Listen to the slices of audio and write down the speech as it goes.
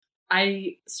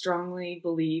I strongly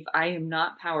believe I am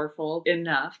not powerful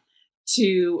enough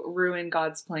to ruin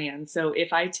God's plan. So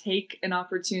if I take an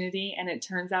opportunity and it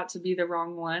turns out to be the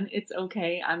wrong one, it's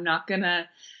okay. I'm not going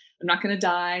to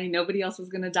die. Nobody else is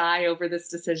going to die over this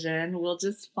decision. We'll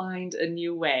just find a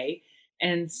new way.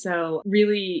 And so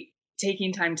really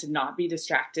taking time to not be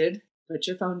distracted, put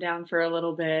your phone down for a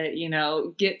little bit,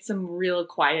 get some real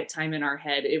quiet time in our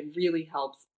head. It really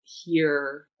helps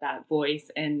hear that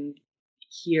voice and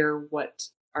hear what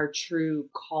our true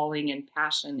calling and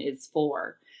passion is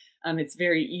for. It's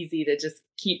very easy to just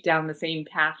keep down the same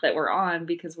path that we're on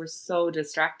because we're so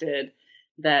distracted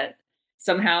that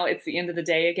somehow it's the end of the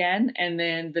day again. And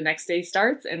then the next day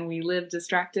starts and we live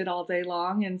distracted all day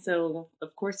long. And so,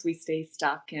 of course, we stay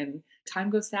stuck and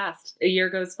time goes fast. A year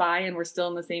goes by and we're still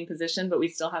in the same position, but we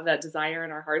still have that desire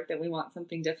in our heart that we want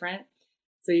something different.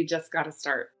 So you just got to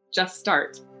start. Just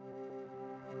start.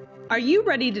 Are you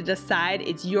ready to decide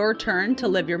it's your turn to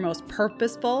live your most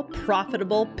purposeful,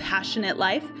 profitable, passionate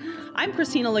life? I'm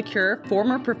Christina LaCure,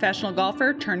 former professional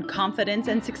golfer turned confidence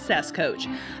and success coach.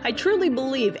 I truly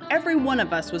believe every one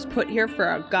of us was put here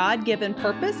for a God-given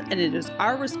purpose, and it is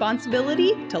our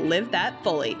responsibility to live that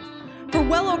fully. For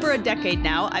well over a decade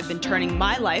now, I've been turning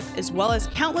my life, as well as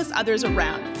countless others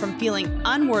around, from feeling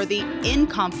unworthy,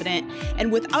 incompetent,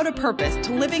 and without a purpose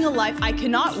to living a life I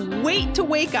cannot wait to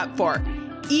wake up for,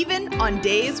 even on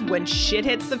days when shit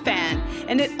hits the fan.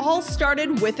 And it all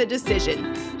started with a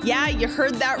decision. Yeah, you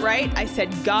heard that right. I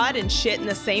said God and shit in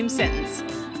the same sentence.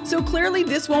 So clearly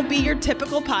this won't be your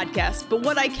typical podcast, but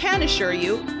what I can assure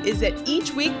you is that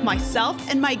each week myself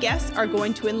and my guests are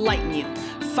going to enlighten you,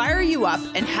 fire you up,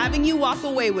 and having you walk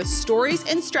away with stories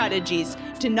and strategies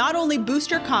to not only boost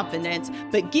your confidence,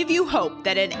 but give you hope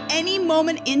that at any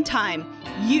moment in time,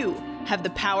 you have the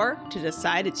power to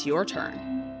decide it's your turn.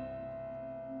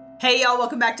 Hey y'all,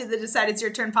 welcome back to the Decide It's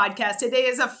Your Turn podcast. Today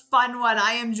is a fun one.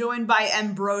 I am joined by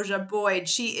Ambrosia Boyd.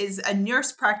 She is a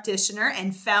nurse practitioner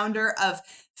and founder of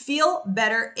Feel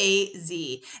Better AZ.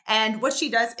 And what she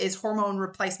does is hormone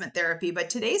replacement therapy. But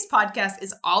today's podcast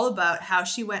is all about how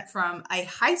she went from a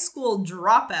high school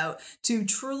dropout to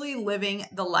truly living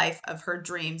the life of her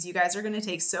dreams. You guys are going to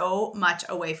take so much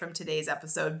away from today's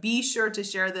episode. Be sure to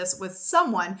share this with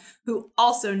someone who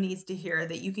also needs to hear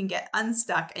that you can get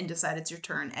unstuck and decide it's your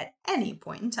turn at any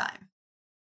point in time.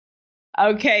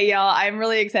 Okay, y'all, I'm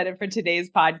really excited for today's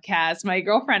podcast. My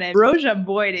girlfriend, Ambrosia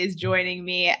Boyd, is joining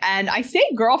me. And I say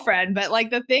girlfriend, but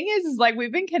the thing is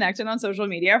we've been connected on social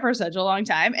media for such a long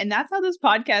time. And that's how this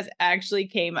podcast actually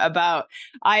came about.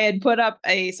 I had put up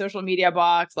a social media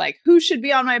box, who should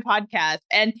be on my podcast?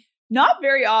 And not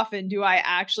very often do I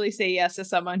actually say yes to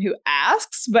someone who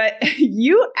asks, but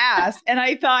you asked. And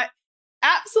I thought,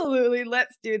 absolutely,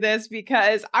 let's do this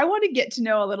because I want to get to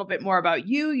know a little bit more about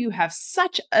you. You have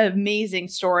such an amazing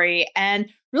story. And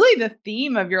really the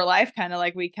theme of your life,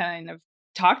 we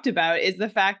talked about, is the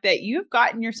fact that you've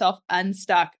gotten yourself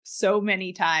unstuck so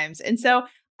many times. And so I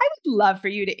would love for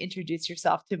you to introduce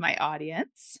yourself to my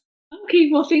audience.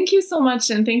 Okay, well, thank you so much.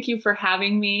 And thank you for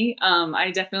having me. I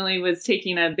definitely was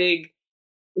taking a big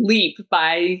leap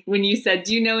by when you said,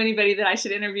 do you know anybody that I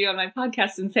should interview on my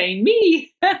podcast, and saying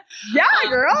me? Yeah,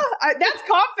 girl, that's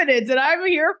confidence and I'm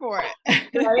here for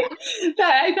it. Right? But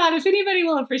I thought if anybody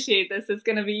will appreciate this, it's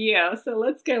going to be you. So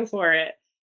let's go for it.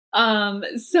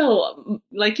 So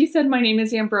like you said, my name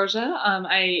is Ambrosia.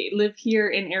 I live here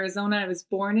in Arizona. I was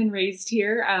born and raised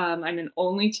here. I'm an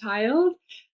only child.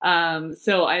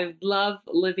 So I love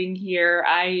living here.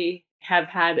 I have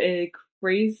had a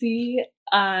crazy,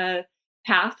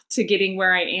 path to getting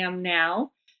where I am now.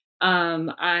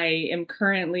 I am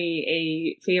currently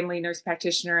a family nurse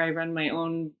practitioner. I run my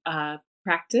own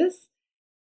practice,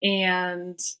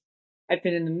 and I've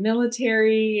been in the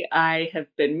military. I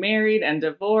have been married and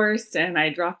divorced, and I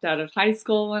dropped out of high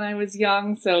school when I was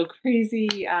young. So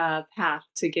crazy path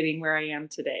to getting where I am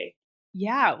today.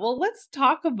 Yeah, well, let's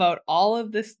talk about all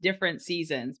of this different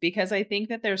seasons, because I think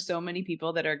that there's so many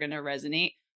people that are going to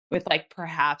resonate with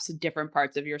perhaps different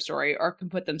parts of your story or can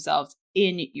put themselves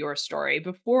in your story.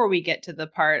 Before we get to the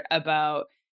part about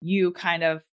you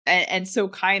and so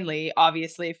kindly,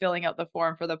 obviously, filling out the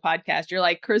form for the podcast, you're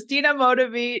like, Christina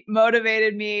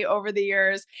motivated me over the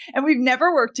years, and we've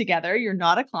never worked together. You're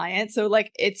not a client. So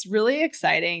it's really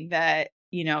exciting that,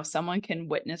 someone can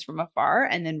witness from afar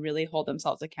and then really hold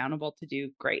themselves accountable to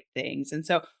do great things. And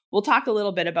so we'll talk a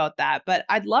little bit about that, but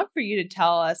I'd love for you to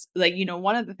tell us,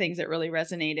 one of the things that really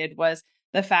resonated was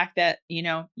the fact that,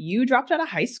 you dropped out of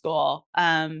high school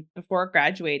before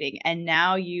graduating, and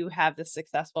now you have this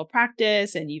successful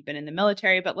practice and you've been in the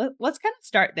military. But let's kind of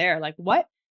start there. What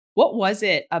What was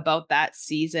it about that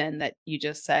season that you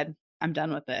just said, I'm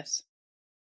done with this?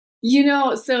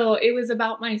 So it was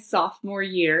about my sophomore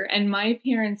year, and my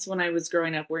parents, when I was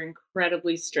growing up, were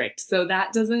incredibly strict. So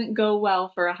that doesn't go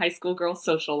well for a high school girl's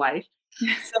social life.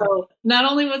 So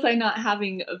not only was I not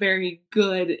having a very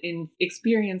good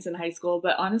experience in high school,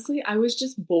 but honestly, I was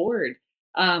just bored.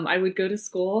 I would go to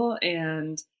school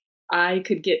and I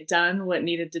could get done what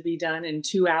needed to be done in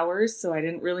 2 hours. So I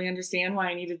didn't really understand why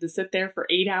I needed to sit there for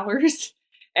 8 hours.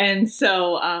 And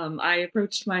so I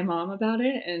approached my mom about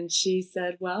it, and she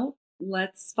said, well,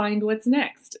 let's find what's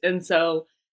next. And so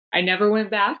I never went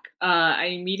back. I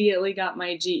immediately got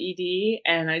my GED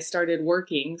and I started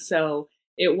working. So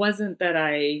it wasn't that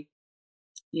I,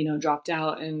 dropped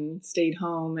out and stayed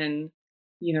home and,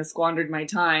 squandered my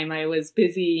time. I was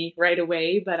busy right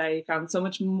away, but I found so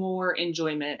much more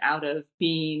enjoyment out of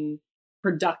being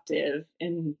productive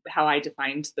in how I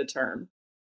defined the term.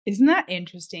 Isn't that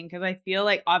interesting? Because I feel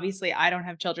like obviously I don't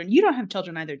have children. You don't have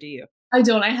children either, do you? I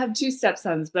don't. I have two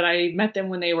stepsons, but I met them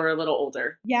when they were a little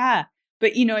older. Yeah.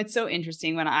 But it's so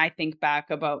interesting when I think back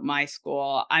about my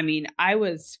school. I mean, I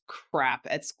was crap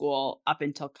at school up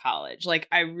until college. Like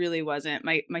I really wasn't.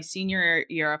 My senior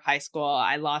year of high school,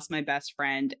 I lost my best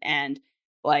friend and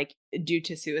like due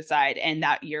to suicide, and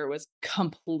that year was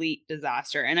complete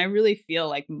disaster. And I really feel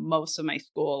like most of my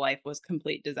school life was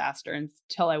complete disaster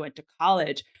until I went to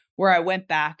college, where I went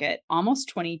back at almost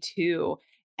 22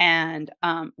 and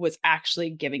was actually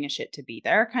giving a shit to be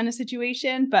there kind of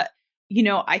situation. But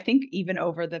I think even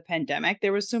over the pandemic,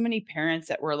 there was so many parents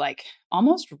that were like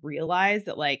almost realized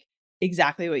that like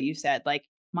exactly what you said, like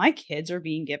my kids are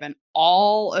being given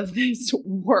all of this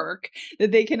work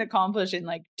that they can accomplish in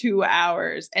like 2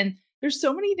 hours. And there's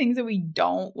so many things that we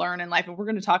don't learn in life. And we're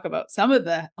going to talk about some of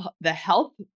the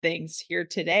health things here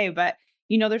today. But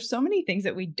there's so many things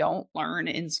that we don't learn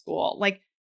in school. Like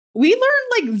we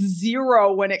learn like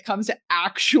zero when it comes to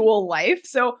actual life.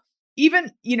 So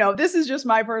even, this is just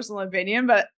my personal opinion,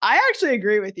 but I actually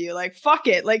agree with you. Like, fuck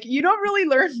it. Like, you don't really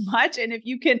learn much. And if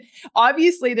you can,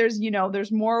 obviously,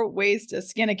 there's more ways to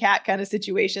skin a cat kind of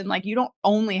situation. Like, you don't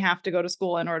only have to go to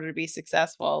school in order to be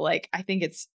successful. Like, I think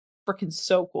it's freaking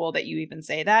so cool that you even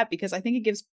say that because I think it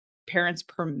gives parents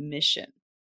permission.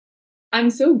 I'm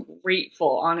so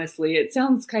grateful, honestly. It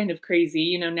sounds kind of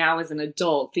crazy, now as an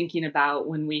adult, thinking about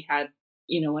when we had,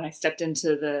 when I stepped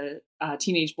into the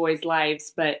teenage boys'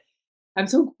 lives. But I'm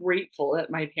so grateful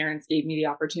that my parents gave me the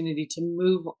opportunity to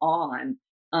move on,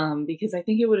 because I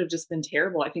think it would have just been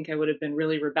terrible. I think I would have been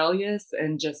really rebellious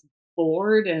and just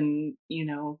bored. And,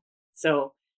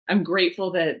 so I'm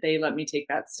grateful that they let me take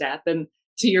that step. And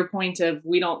to your point of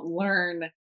we don't learn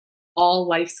all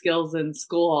life skills in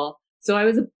school. So I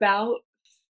was about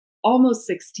almost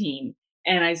 16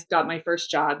 and I got my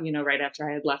first job, right after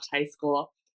I had left high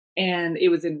school. And it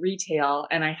was in retail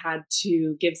and I had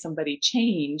to give somebody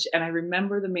change. And I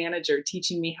remember the manager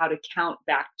teaching me how to count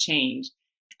back change.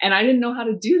 And I didn't know how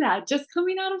to do that just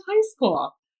coming out of high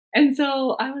school. And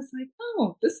so I was like,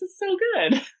 oh, this is so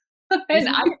good. And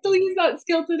Isn't I still use that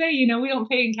skill today. We don't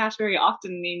pay in cash very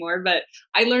often anymore, but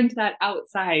I learned that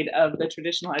outside of the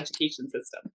traditional education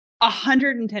system.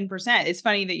 110%. It's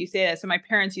funny that you say that. So my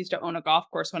parents used to own a golf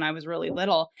course when I was really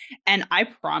little. And I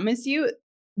promise you,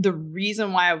 the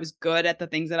reason why I was good at the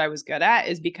things that I was good at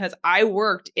is because I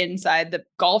worked inside the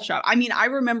golf shop. I mean, I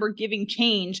remember giving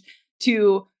change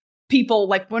to people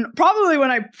like when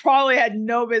I probably had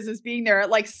no business being there at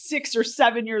like 6 or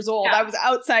 7 years old. Yeah. I was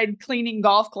outside cleaning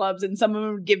golf clubs and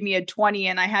someone would give me a 20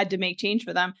 and I had to make change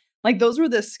for them. Like those were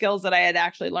the skills that I had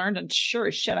actually learned. And sure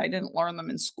as shit, I didn't learn them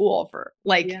in school for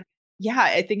like, yeah,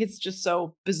 I think it's just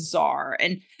so bizarre.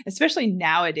 And especially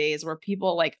nowadays where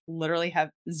people like literally have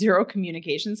zero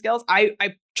communication skills. I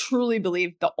truly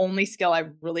believe the only skill I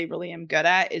really, really am good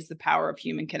at is the power of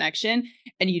human connection.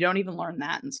 And you don't even learn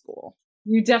that in school.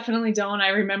 You definitely don't. I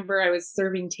remember I was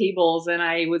serving tables and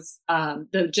I was,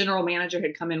 the general manager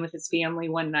had come in with his family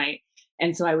one night.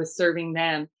 And so I was serving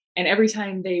them. And every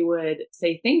time they would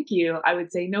say thank you, I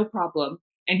would say no problem.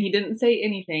 And he didn't say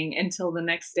anything until the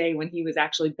next day when he was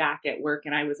actually back at work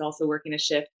and I was also working a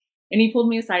shift. And he pulled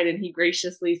me aside and he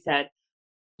graciously said,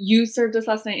 you served us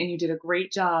last night and you did a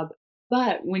great job.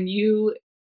 But when you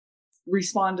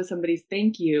respond to somebody's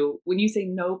thank you, when you say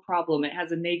no problem, it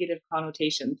has a negative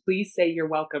connotation. Please say you're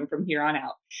welcome from here on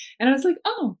out. And I was like,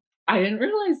 oh, I didn't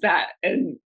realize that.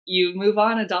 And you move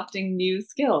on adopting new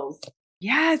skills.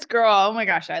 Yes, girl. Oh my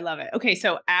gosh, I love it. Okay,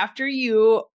 so after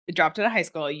you dropped out of high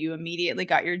school, you immediately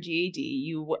got your GED.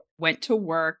 You went to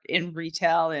work in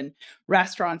retail and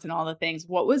restaurants and all the things.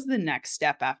 What was the next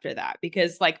step after that?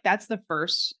 Because like that's the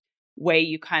first way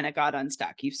you kind of got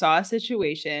unstuck. You saw a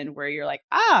situation where you're like,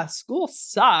 school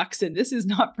sucks and this is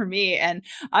not for me. And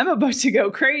I'm about to go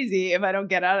crazy if I don't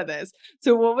get out of this.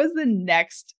 So what was the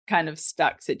next kind of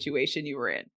stuck situation you were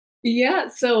in? Yeah.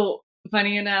 So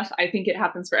funny enough, I think it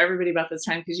happens for everybody about this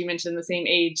time because you mentioned the same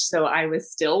age. So I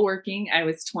was still working. I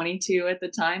was 22 at the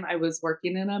time. I was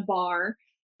working in a bar.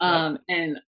 Yep.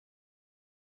 And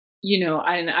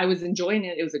and I was enjoying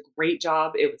it. It was a great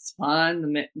job. It was fun.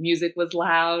 The music was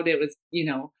loud. It was,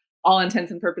 all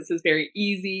intents and purposes, very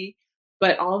easy.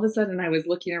 But all of a sudden, I was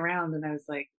looking around and I was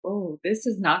like, oh, this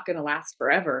is not going to last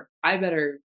forever. I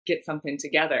better get something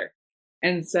together.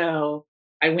 And so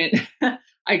I went,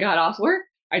 I got off work.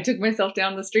 I took myself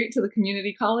down the street to the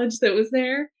community college that was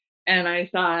there. And I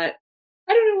thought,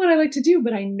 I don't know what I like to do,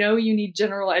 but I know you need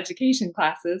general education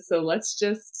classes. So let's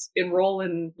just enroll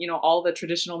in, all the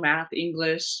traditional math,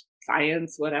 English,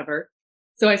 science, whatever.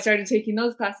 So I started taking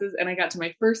those classes and I got to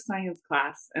my first science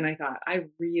class and I thought, I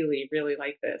really, really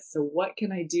like this. So what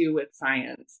can I do with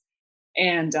science?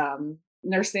 And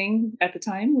nursing at the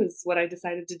time was what I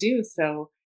decided to do.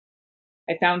 So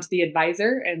I found the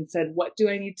advisor and said, what do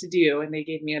I need to do? And they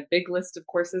gave me a big list of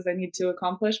courses I need to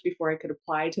accomplish before I could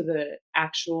apply to the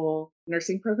actual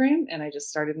nursing program. And I just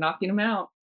started knocking them out.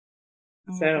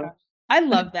 Oh my So gosh. I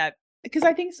love that because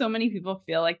I think so many people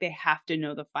feel like they have to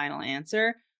know the final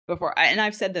answer before. And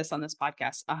I've said this on this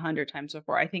podcast 100 times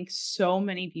before. I think so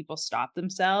many people stop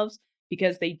themselves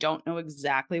because they don't know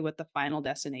exactly what the final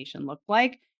destination looked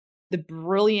like. The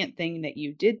brilliant thing that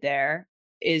you did there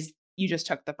is you just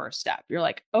took the first step. You're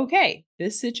like, okay,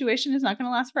 this situation is not going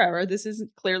to last forever. This is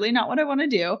clearly not what I want to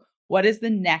do. What is the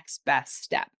next best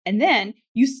step? And then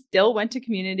you still went to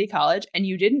community college and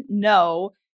you didn't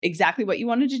know exactly what you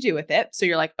wanted to do with it. So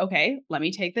you're like, okay, let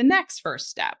me take the next first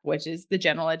step, which is the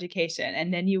general education.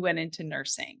 And then you went into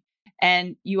nursing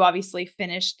and you obviously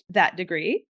finished that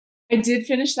degree. I did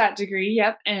finish that degree.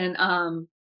 Yep. And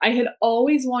I had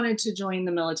always wanted to join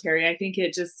the military. I think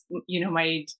it just,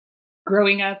 my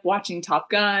growing up watching Top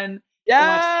Gun, and watching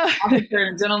Yeah. Officer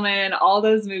and Gentleman, all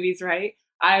those movies, right?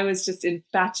 I was just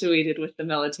infatuated with the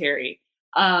military.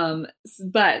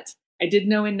 But I did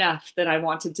know enough that I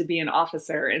wanted to be an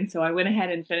officer. And so I went ahead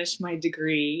and finished my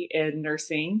degree in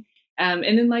nursing. And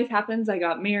then life happens. I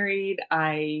got married.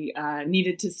 I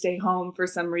needed to stay home for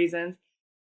some reasons.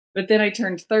 But then I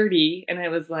turned 30 and it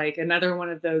was like another one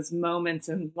of those moments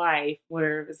in life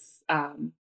where it was,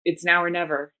 it's now or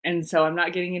never. And so I'm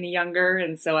not getting any younger.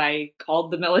 And so I called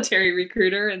the military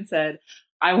recruiter and said,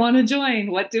 I want to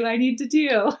join. What do I need to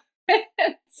do?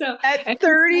 So At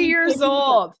 30 years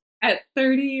old. At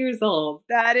 30 years old.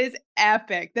 That is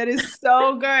epic. That is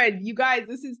so good. You guys,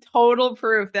 this is total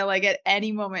proof that like at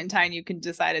any moment in time, you can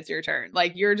decide it's your turn.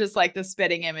 Like you're just like the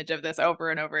spitting image of this over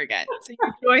and over again. So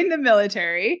you joined the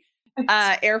military,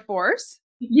 Air Force.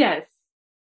 Yes.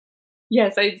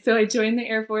 Yes. So I joined the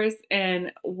Air Force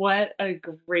and what a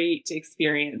great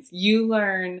experience. You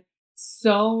learn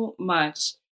so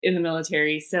much in the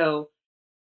military. So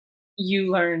you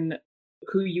learn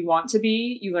who you want to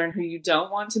be, you learn who you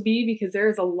don't want to be, because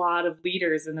there's a lot of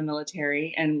leaders in the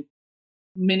military and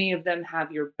many of them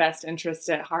have your best interest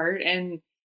at heart. And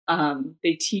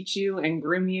they teach you and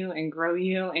groom you and grow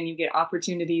you, and you get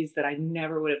opportunities that I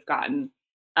never would have gotten.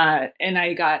 And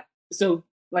I got, so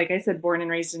like I said, born and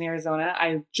raised in Arizona.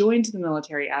 I joined the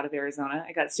military out of Arizona.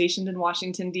 I got stationed in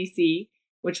Washington, D.C.,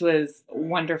 which was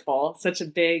wonderful. Such a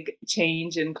big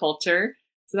change in culture.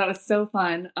 So that was so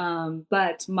fun.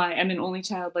 But I'm an only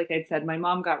child, like I'd said. My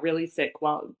mom got really sick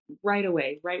right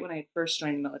away, right when I first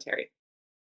joined the military.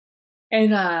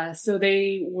 And so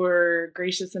they were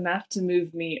gracious enough to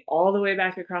move me all the way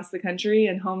back across the country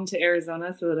and home to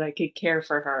Arizona so that I could care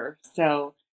for her.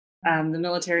 So the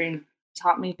military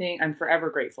taught me things. I'm forever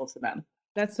grateful to them.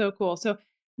 That's so cool. So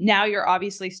now you're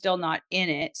obviously still not in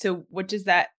it. So what does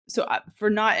that, so for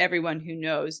not everyone who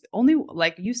knows, only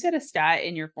like you said a stat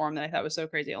in your form that I thought was so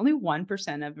crazy. Only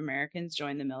 1% of Americans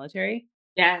join the military.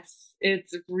 Yes,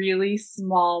 it's a really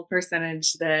small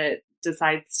percentage that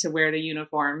decides to wear the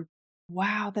uniform.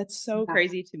 Wow, that's so Yeah.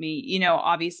 crazy to me. You know,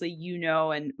 obviously,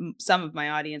 and some of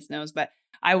my audience knows, but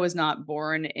I was not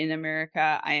born in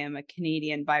America. I am a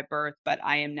Canadian by birth, but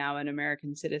I am now an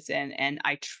American citizen. And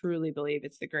I truly believe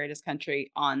it's the greatest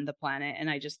country on the planet. And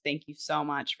I just thank you so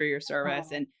much for your service.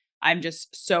 Oh, And I'm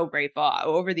just so grateful.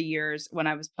 Over the years, when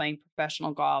I was playing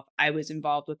professional golf, I was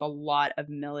involved with a lot of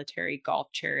military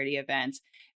golf charity events.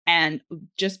 And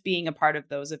just being a part of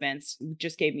those events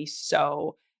just gave me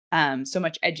so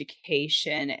much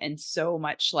education and so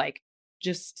much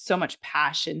just so much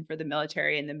passion for the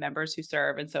military and the members who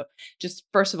serve. And so just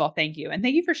first of all, thank you. And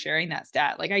thank you for sharing that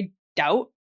stat. Like I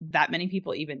doubt that many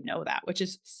people even know that, which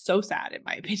is so sad in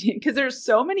my opinion, because there's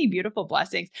so many beautiful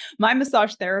blessings. My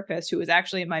massage therapist, who was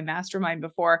actually in my mastermind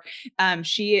before,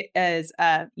 she is,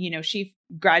 she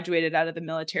graduated out of the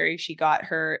military. She got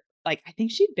her, like, I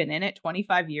think she'd been in it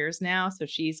 25 years now. So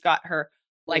she's got her,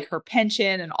 like her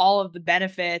pension and all of the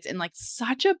benefits, and like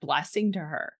such a blessing to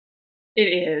her. It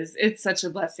is. It's such a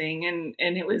blessing,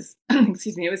 and it was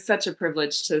excuse me, it was such a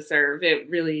privilege to serve. It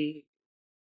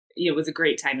was a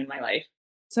great time in my life.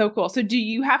 So cool. So do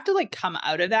you have to like come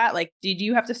out of that? Like, did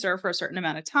you have to serve for a certain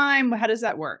amount of time? How does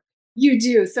that work? You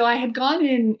do. So I had gone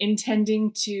in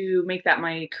intending to make that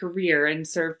my career and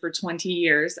serve for 20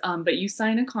 years. But you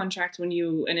sign a contract when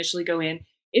you initially go in.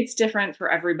 It's different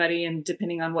for everybody and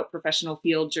depending on what professional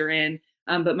field you're in.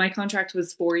 But my contract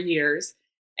was 4 years.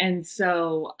 And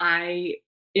so I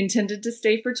intended to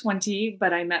stay for 20,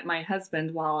 but I met my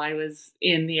husband while I was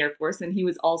in the Air Force, and he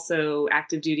was also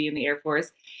active duty in the Air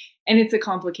Force. And it's a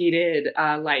complicated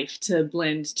life to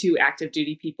blend two active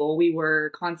duty people. We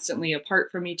were constantly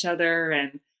apart from each other.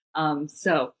 And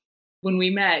so when we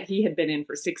met, he had been in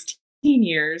for 16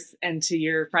 years. And to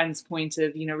your friend's point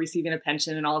of, receiving a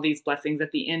pension and all these blessings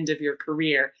at the end of your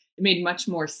career, it made much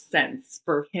more sense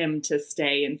for him to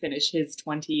stay and finish his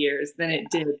 20 years than it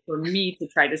did for me to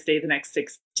try to stay the next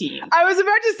 16. I was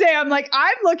about to say, I'm like,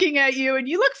 I'm looking at you and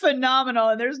you look phenomenal.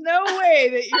 And there's no way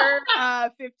that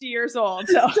you're 50 years old.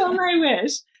 So Don't I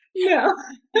wish? No.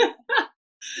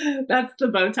 That's the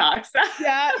Botox.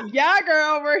 yeah,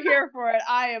 girl, we're here for it.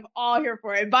 I am all here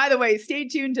for it. And by the way, stay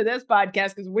tuned to this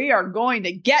podcast because we are going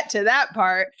to get to that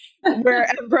part where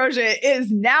Ambrosia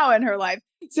is now in her life.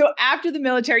 So after the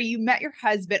military, you met your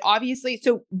husband, obviously.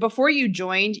 So before you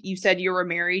joined, you said you were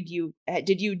married.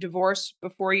 Did you divorce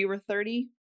before you were 30?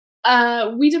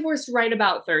 We divorced right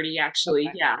about 30, actually.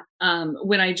 Okay. Yeah.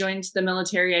 When I joined the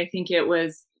military, I think it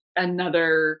was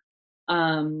another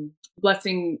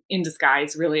blessing in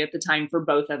disguise, really, at the time for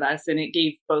both of us. And it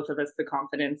gave both of us the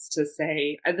confidence to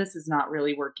say, this is not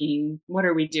really working. What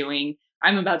are we doing?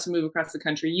 I'm about to move across the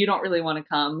country. You don't really want to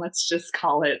come. Let's just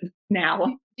call it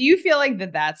now. Do you feel like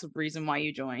that's the reason why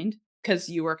you joined? Because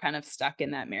you were kind of stuck in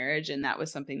that marriage and that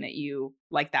was something that you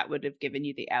like that would have given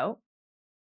you the out?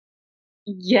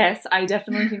 Yes, I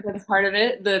definitely think that's part of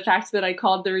it. The fact that I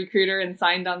called the recruiter and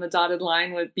signed on the dotted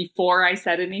line before I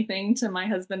said anything to my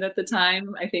husband at the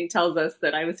time, I think tells us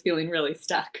that I was feeling really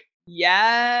stuck.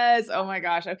 Yes. Oh my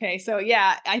gosh. Okay. So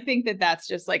yeah, I think that's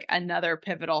just like another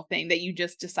pivotal thing that you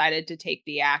just decided to take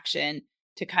the action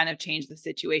to kind of change the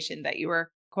situation that you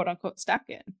were quote unquote stuck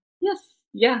in. Yes.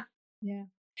 Yeah. Yeah.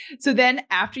 So then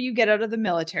after you get out of the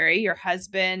military, your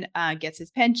husband gets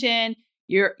his pension,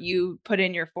 you put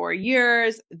in your 4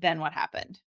 years, then what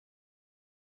happened?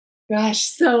 Gosh,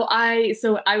 so I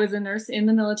was a nurse in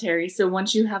the military. So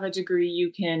once you have a degree,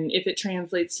 you can, if it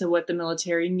translates to what the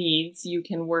military needs, you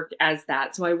can work as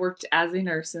that. So I worked as a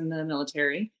nurse in the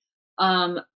military.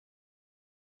 And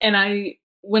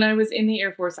when I was in the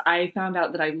Air Force, I found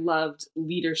out that I loved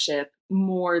leadership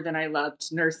more than I loved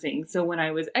nursing. So when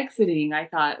I was exiting, I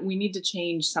thought we need to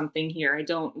change something here. I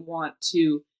don't want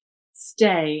to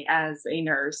stay as a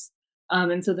nurse.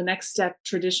 And so the next step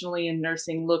traditionally in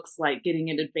nursing looks like getting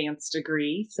an advanced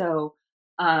degree. So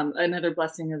another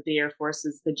blessing of the Air Force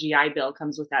is the GI Bill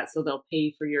comes with that. So they'll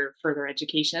pay for your further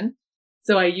education.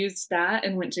 So I used that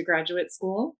and went to graduate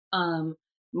school.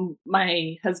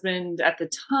 My husband at the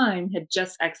time had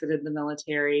just exited the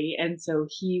military. And so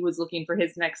he was looking for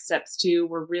his next steps too.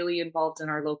 We're really involved in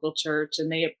our local church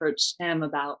and they approached him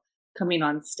about coming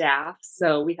on staff.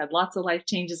 So we had lots of life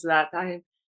changes at that time.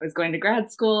 I was going to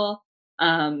grad school.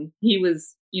 He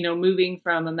was, moving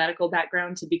from a medical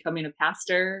background to becoming a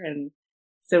pastor. And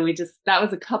so that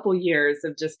was a couple years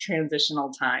of just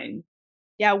transitional time.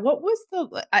 Yeah, what was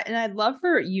and I'd love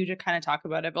for you to kind of talk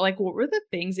about it, but like, what were the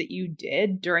things that you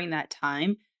did during that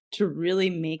time to really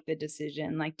make the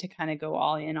decision, like to kind of go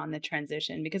all in on the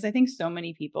transition? Because I think so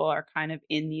many people are kind of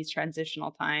in these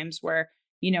transitional times where,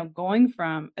 going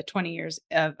from a 20 years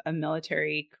of a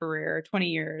military career, 20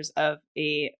 years of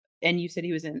and you said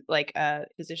he was in like a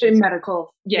physician. In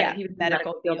medical. Yeah, he was in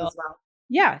medical field as well.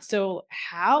 Yeah. So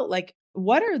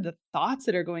what are the thoughts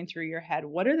that are going through your head?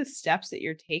 What are the steps that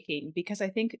you're taking? Because I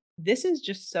think this is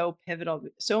just so pivotal.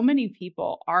 So many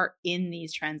people are in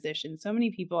these transitions. So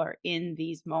many people are in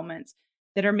these moments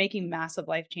that are making massive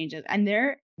life changes. And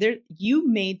you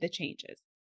made the changes.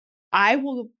 I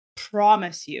will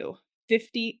promise you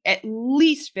at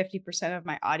least 50% of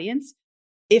my audience,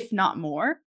 if not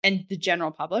more, and the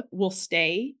general public will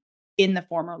stay in the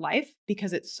former life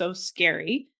because it's so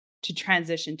scary to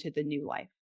transition to the new life.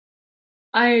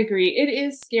 I agree. It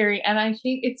is scary. And I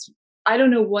think I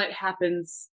don't know what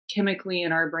happens chemically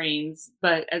in our brains,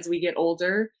 but as we get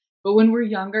older, but when we're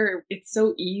younger, it's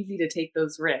so easy to take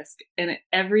those risks. And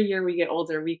every year we get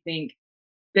older, we think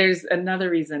there's another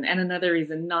reason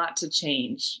not to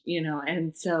change, you know?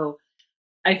 And so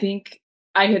I think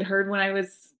I had heard when I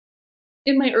was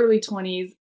in my early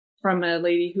 20s from a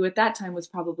lady who at that time was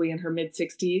probably in her mid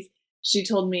 60s. She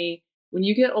told me, when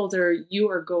you get older, you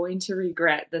are going to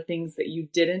regret the things that you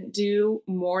didn't do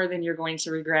more than you're going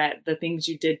to regret the things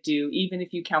you did do, even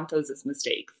if you count those as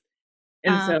mistakes.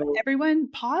 And so, Everyone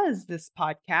pause this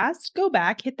podcast, go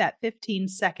back, hit that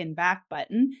 15-second back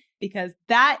button because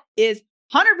that is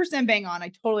 100% bang on.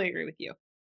 I totally agree with you.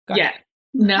 Go yeah,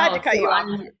 ahead. Had to no, cut so you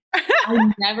off.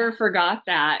 I never forgot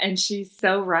that. And she's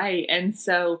so right. And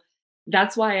so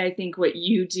that's why I think what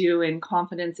you do in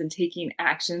confidence and taking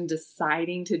action,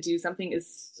 deciding to do something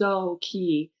is so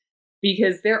key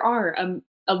because there are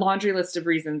a laundry list of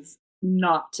reasons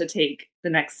not to take the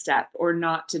next step or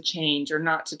not to change or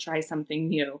not to try something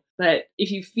new. But if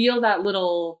you feel that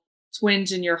little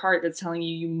twinge in your heart that's telling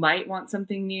you you might want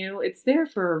something new, it's there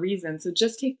for a reason. So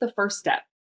just take the first step,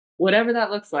 whatever that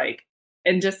looks like,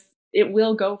 and just it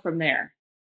will go from there.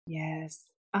 Yes,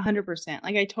 100%.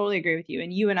 Like I totally agree with you.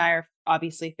 And you and I are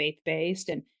obviously faith-based.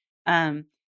 And um,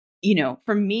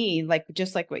 for me, like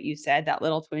just like what you said, that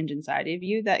little twinge inside of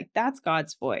you, that's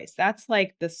God's voice. That's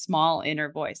like the small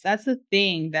inner voice. That's the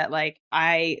thing that like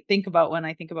I think about when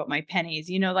I think about my pennies,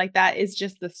 like that is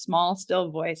just the small, still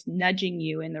voice nudging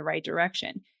you in the right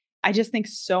direction. I just think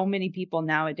so many people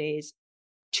nowadays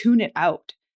tune it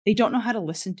out. They don't know how to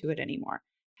listen to it anymore.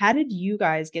 How did you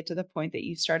guys get to the point that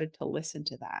you started to listen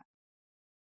to that?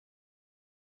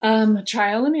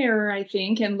 Trial and error, I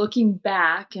think, and looking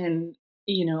back and,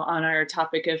 on our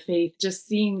topic of faith, just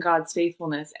seeing God's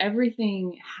faithfulness,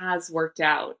 everything has worked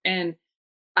out. And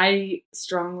I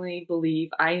strongly believe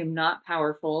I am not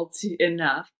powerful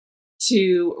enough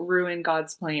to ruin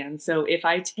God's plan. So if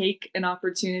I take an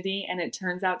opportunity and it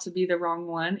turns out to be the wrong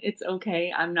one, it's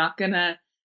okay. I'm not gonna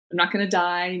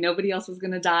die. Nobody else is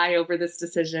gonna die over this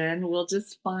decision. We'll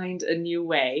just find a new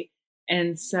way.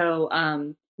 And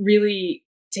so really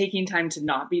taking time to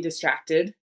not be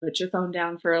distracted, put your phone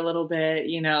down for a little bit,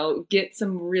 get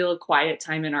some real quiet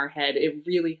time in our head. It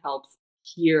really helps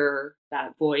hear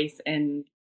that voice and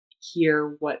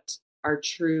hear what our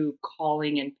true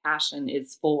calling and passion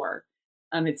is for.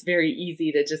 It's very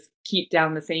easy to just keep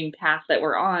down the same path that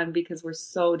we're on because we're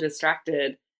so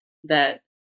distracted that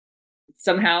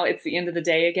somehow it's the end of the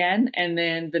day again. And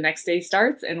then the next day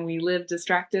starts and we live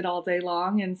distracted all day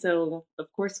long. And so,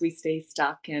 of course, we stay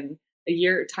stuck. And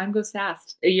time goes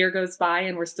fast. A year goes by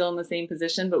and we're still in the same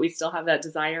position, but we still have that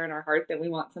desire in our heart that we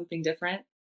want something different.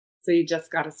 So you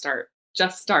just got to start.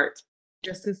 Just start.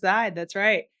 Just decide. That's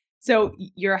right. So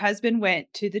your husband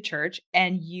went to the church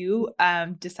and you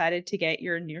decided to get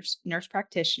your nurse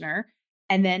practitioner.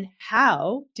 And then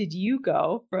how did you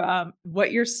go from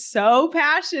what you're so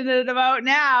passionate about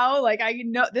now? Like, I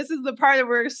know this is the part that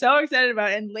we're so excited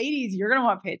about. And ladies, you're going to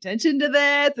want to pay attention to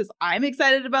this. I'm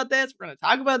excited about this. We're going to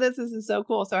talk about this. This is so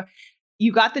cool. So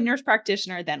you got the nurse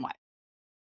practitioner. Then what?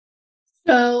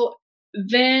 So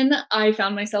then I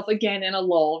found myself again in a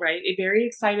lull, right? Very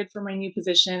excited for my new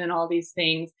position and all these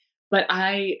things. But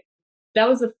that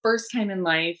was the first time in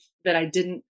life that I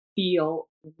didn't feel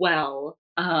well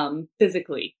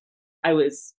physically. I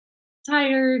was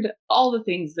tired, all the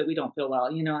things that we don't feel well.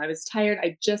 I was tired.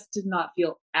 I just did not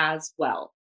feel as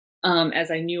well as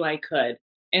I knew I could.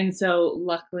 And so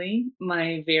luckily,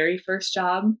 my very first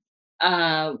job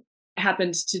uh,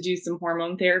 happened to do some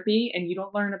hormone therapy, and you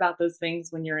don't learn about those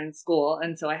things when you're in school.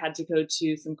 And so I had to go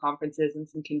to some conferences and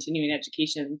some continuing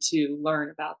education to learn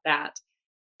about that.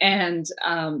 And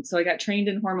so I got trained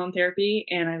in hormone therapy,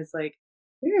 and I was like,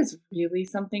 there's really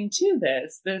something to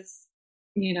this.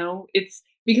 It's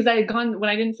because I had gone, when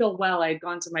I didn't feel well, I had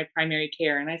gone to my primary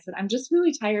care and I said, I'm just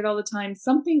really tired all the time.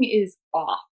 Something is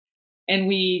off. And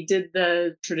we did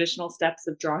the traditional steps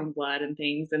of drawing blood and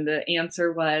things. And the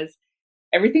answer was,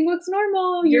 everything looks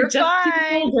normal. You're just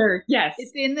fine. older. Yes.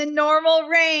 It's in the normal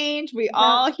range. We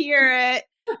all hear it.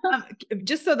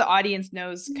 Just so the audience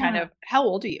knows kind of, how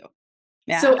old are you?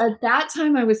 Yeah. So at that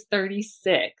time I was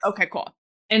 36. Okay, cool.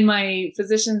 And my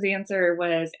physician's answer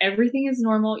was, everything is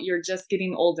normal. You're just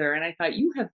getting older. And I thought,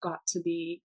 you have got to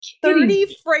be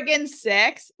 30 friggin'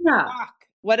 6? Yeah. Fuck.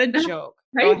 What a joke.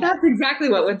 Right? That's exactly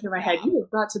what went through my head. You have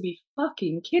got to be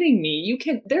fucking kidding me.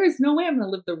 There is no way I'm going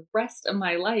to live the rest of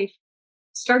my life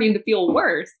starting to feel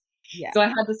worse. Yeah. So I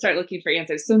had to start looking for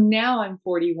answers. So now I'm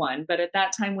 41. But at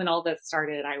that time when all that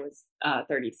started, I was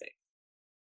 36.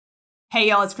 Hey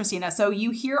y'all, it's Christina. So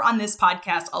you hear on this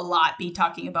podcast a lot me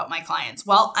talking about my clients.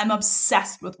 Well, I'm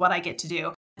obsessed with what I get to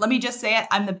do. Let me just say it,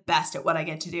 I'm the best at what I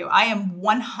get to do. I am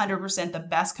 100% the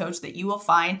best coach that you will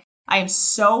find. I am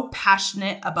so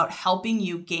passionate about helping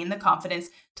you gain the confidence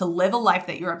to live a life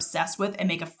that you're obsessed with and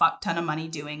make a fuck ton of money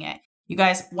doing it. You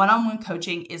guys, one-on-one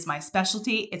coaching is my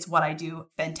specialty. It's what I do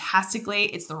fantastically.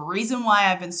 It's the reason why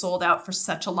I've been sold out for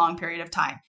such a long period of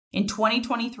time. In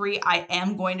 2023, I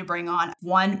am going to bring on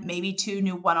 1, maybe 2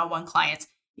 new one-on-one clients.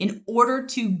 In order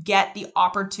to get the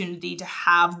opportunity to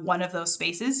have one of those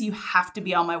spaces, you have to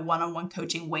be on my one-on-one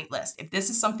coaching waitlist. If this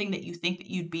is something that you think that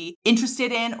you'd be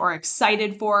interested in or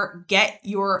excited for, get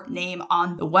your name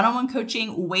on the one-on-one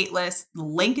coaching waitlist. The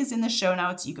link is in the show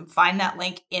notes. You can find that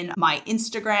link in my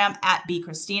Instagram at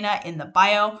bchristina in the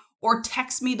bio, or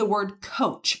text me the word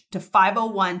coach to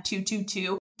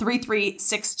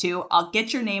 501-222-3362. I'll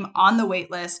get your name on the wait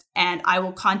list and I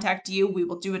will contact you. We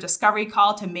will do a discovery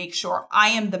call to make sure I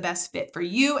am the best fit for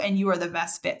you and you are the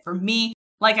best fit for me.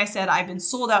 Like I said, I've been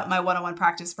sold out in my one-on-one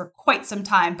practice for quite some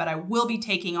time, but I will be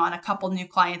taking on a couple new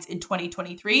clients in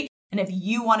 2023. And if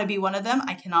you want to be one of them,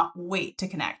 I cannot wait to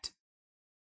connect.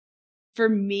 For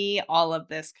me, all of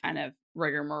this kind of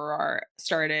rigmarole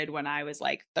started when I was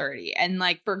like 30. And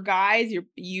like for guys,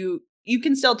 you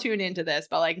can still tune into this,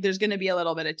 but like there's going to be a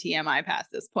little bit of TMI past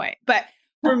this point. But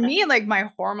for me, like my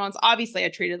hormones, obviously I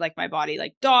treated like my body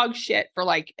like dog shit for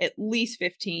like at least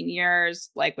 15 years,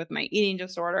 like with my eating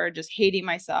disorder, just hating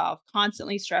myself,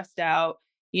 constantly stressed out,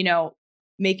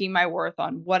 making my worth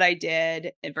on what I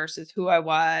did versus who I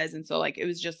was. And so like, it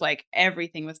was just like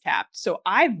everything was tapped. So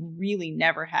I've really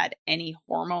never had any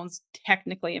hormones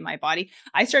technically in my body.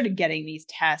 I started getting these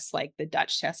tests, like the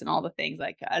Dutch test and all the things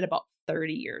like at about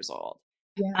 30 years old.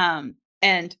 Yeah.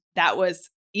 And that was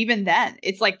even then,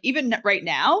 it's like, even right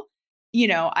now,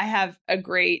 I have a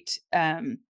great,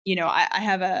 I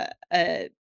have a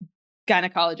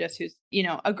gynecologist who's,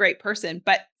 a great person,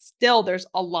 but still there's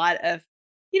a lot of,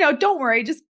 don't worry,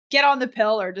 just get on the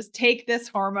pill or just take this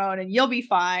hormone and you'll be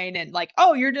fine. And like,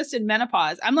 oh, you're just in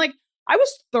menopause. I'm like, I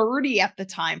was 30 at the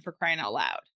time, for crying out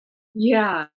loud.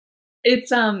 Yeah.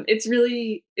 It's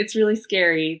really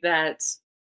scary that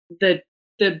the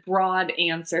broad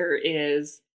answer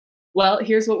is, well,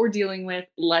 here's what we're dealing with.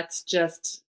 Let's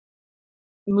just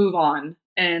move on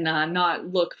and not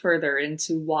look further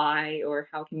into why or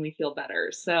how can we feel better.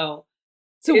 So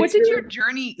what did your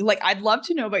journey, like, I'd love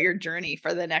to know about your journey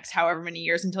for the next however many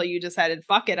years until you decided,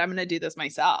 fuck it, I'm going to do this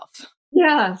myself.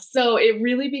 Yeah. So it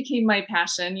really became my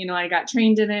passion. I got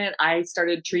trained in it. I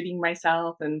started treating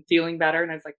myself and feeling better.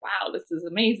 And I was like, wow, this is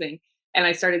amazing. And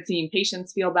I started seeing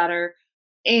patients feel better.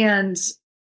 And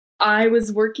I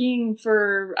was working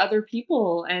for other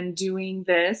people and doing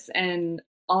this. And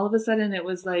all of a sudden it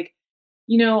was like,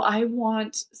 I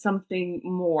want something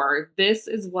more. This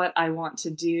is what I want to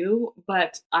do,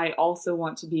 but I also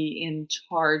want to be in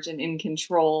charge and in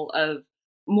control of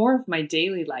more of my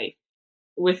daily life.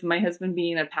 With my husband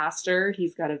being a pastor,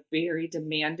 he's got a very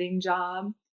demanding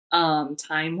job,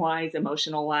 time wise,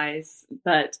 emotional wise,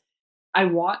 but I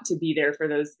want to be there for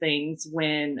those things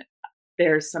when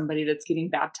there's somebody that's getting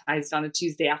baptized on a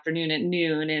Tuesday afternoon at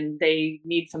noon and they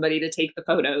need somebody to take the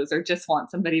photos or just want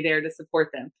somebody there to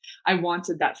support them. I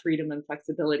wanted that freedom and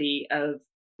flexibility of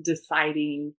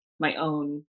deciding my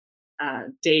own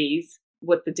days,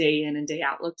 what the day in and day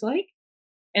out looked like.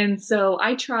 And so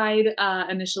I tried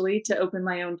initially to open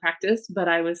my own practice, but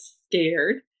I was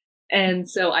scared. And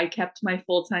so I kept my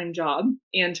full-time job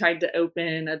and tried to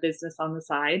open a business on the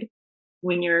side.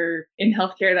 When you're in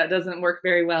healthcare, that doesn't work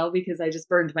very well because I just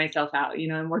burned myself out.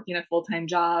 I'm working a full-time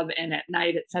job and at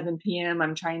night at 7 p.m.,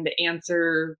 I'm trying to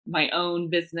answer my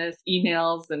own business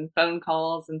emails and phone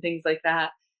calls and things like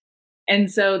that.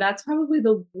 And so that's probably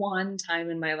the one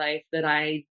time in my life that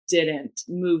I didn't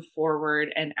move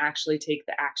forward and actually take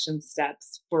the action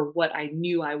steps for what I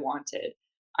knew I wanted.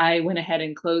 I went ahead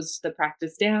and closed the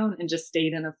practice down and just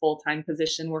stayed in a full-time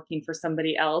position working for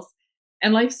somebody else.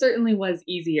 And life certainly was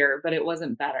easier, but it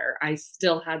wasn't better. I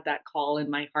still had that call in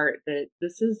my heart that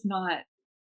this is not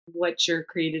what you're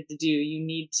created to do. You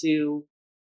need to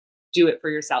do it for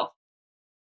yourself.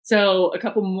 So a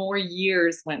couple more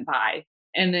years went by.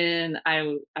 And then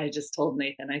I just told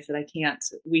Nathan, I said, I can't,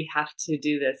 we have to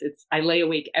do this. I lay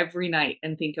awake every night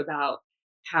and think about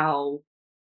how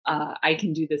I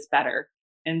can do this better.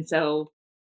 And so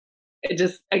it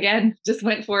just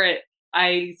went for it.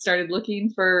 I started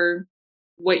looking for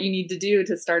what you need to do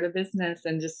to start a business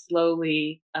and just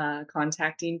slowly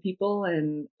contacting people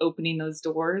and opening those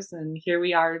doors. And here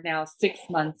we are now 6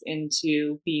 months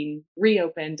into being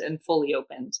reopened and fully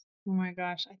opened. Oh my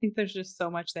gosh. I think there's just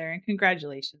so much there. And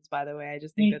congratulations, by the way. I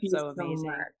just think Thank that's you so so amazing.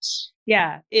 much.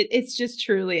 Yeah, it's just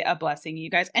truly a blessing, you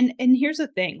guys. And here's the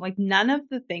thing, like none of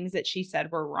the things that she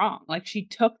said were wrong. Like she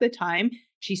took the time,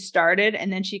 she started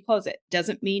and then she closed it.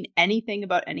 Doesn't mean anything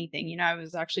about anything. You know, I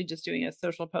was actually just doing a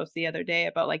social post the other day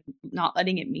about like not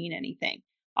letting it mean anything.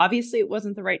 Obviously, it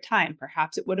wasn't the right time.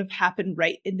 Perhaps it would have happened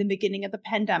right in the beginning of the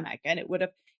pandemic and it would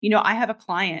have, I have a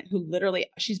client who literally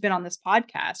she's been on this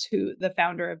podcast, who the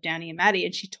founder of Danny and Maddie,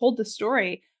 and she told the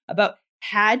story about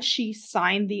had she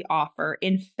signed the offer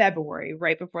in February,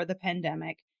 right before the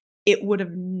pandemic, it would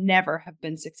have never have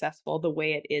been successful the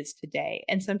way it is today.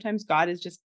 And sometimes God is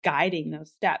just guiding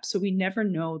those steps. So we never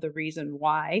know the reason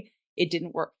why it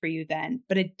didn't work for you then,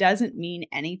 but it doesn't mean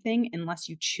anything unless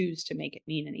you choose to make it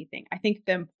mean anything. I think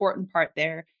the important part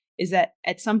there is that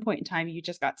at some point in time you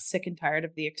just got sick and tired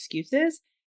of the excuses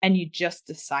and you just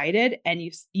decided and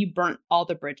you burnt all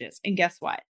the bridges. And guess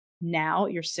what? Now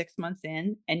you're 6 months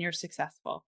in and you're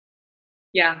successful.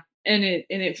 Yeah, and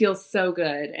it feels so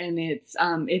good, and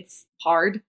it's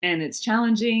hard, and it's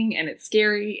challenging, and it's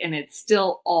scary, and it's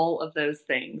still all of those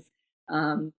things.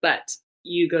 But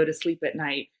you go to sleep at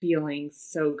night feeling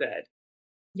so good.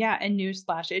 Yeah, and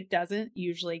newsflash, it doesn't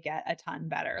usually get a ton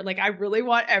better. Like, I really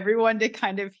want everyone to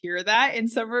kind of hear that in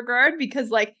some regard because,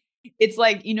 like, it's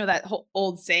like, that whole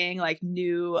old saying, like,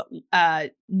 new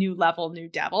level, new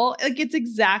devil. Like, it's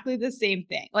exactly the same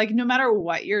thing. Like, no matter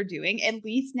what you're doing, at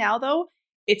least now, though,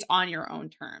 it's on your own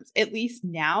terms. At least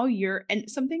now and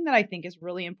something that I think is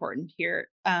really important here.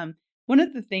 One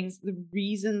of the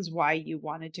reasons why you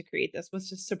wanted to create this was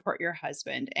to support your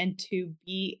husband and to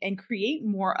be and create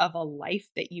more of a life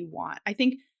that you want. I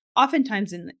think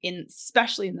oftentimes in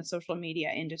especially in the social media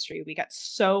industry, we got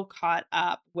so caught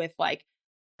up with like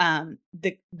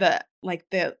the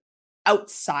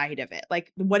outside of it,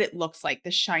 like what it looks like,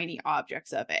 the shiny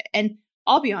objects of it. And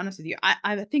I'll be honest with you,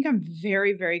 I think I'm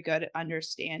very, very good at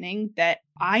understanding that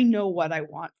I know what I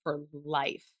want for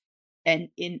life and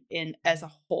in as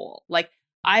a whole. Like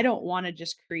I don't want to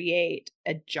just create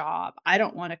a job. I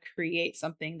don't want to create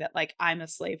something that like I'm a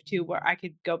slave to where I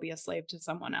could go be a slave to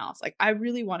someone else. Like I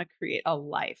really want to create a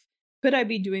life. Could I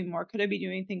be doing more? Could I be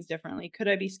doing things differently? Could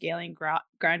I be scaling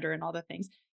grander and all the things?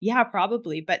 Yeah,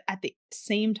 probably. But at the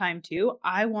same time, too,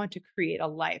 I want to create a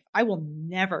life. I will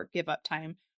never give up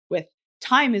time with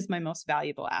time is my most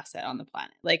valuable asset on the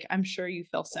planet. Like, I'm sure you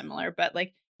feel similar, but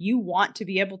like, you want to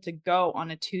be able to go on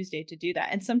a Tuesday to do that.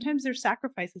 And sometimes there's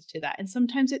sacrifices to that. And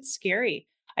sometimes it's scary.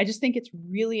 I just think it's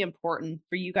really important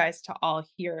for you guys to all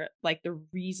hear like the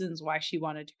reasons why she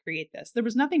wanted to create this. There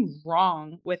was nothing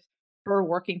wrong with her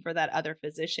working for that other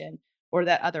physician or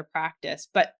that other practice,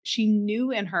 but she knew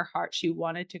in her heart she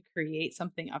wanted to create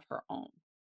something of her own.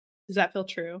 Does that feel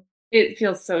true? It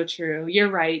feels so true. You're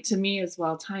right. To me as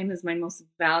well, time is my most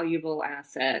valuable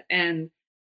asset, and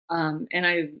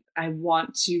I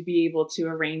want to be able to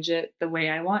arrange it the way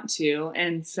I want to.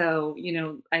 And so,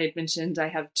 I had mentioned I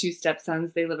have two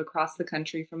stepsons. They live across the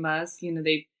country from us.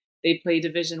 They play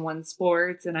Division 1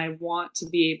 sports, and I want to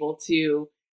be able to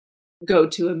go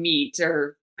to a meet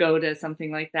or go to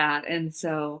something like that. And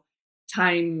so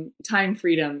time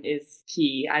freedom is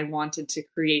key. I wanted to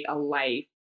create a life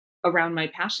around my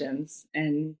passions.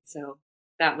 And so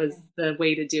that was the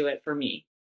way to do it for me.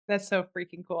 That's so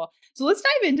freaking cool. So let's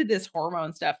dive into this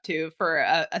hormone stuff too for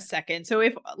a second. So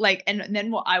if like, and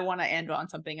then I want to end on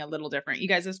something a little different. You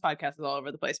guys, this podcast is all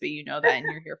over the place, but you know that, and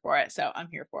you're here for it. So I'm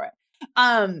here for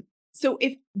it. So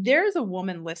if there's a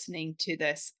woman listening to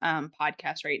this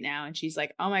podcast right now, and she's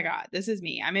like, "Oh my God, this is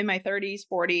me. I'm in my 30s,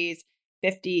 40s,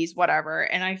 50s, whatever,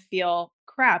 and I feel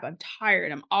crap. I'm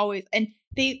tired. I'm always," and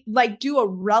they like do a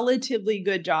relatively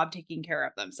good job taking care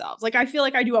of themselves. Like I feel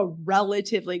like I do a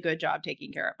relatively good job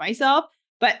taking care of myself,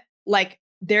 but like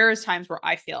there's times where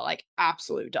I feel like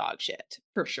absolute dog shit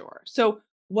for sure. So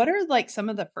what are like some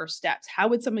of the first steps? How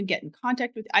would someone get in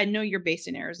contact with? I know you're based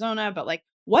in Arizona, but like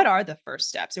what are the first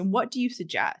steps and what do you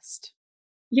suggest?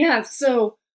 Yeah.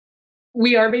 So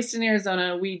we are based in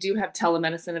Arizona. We do have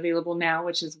telemedicine available now,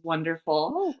 which is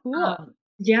wonderful. Oh, cool.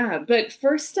 Yeah. But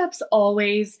first steps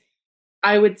always,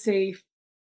 I would say,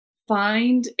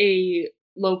 find a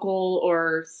local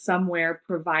or somewhere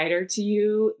provider to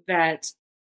you that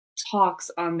talks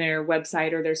on their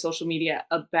website or their social media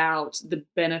about the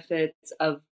benefits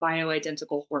of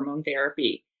bioidentical hormone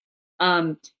therapy.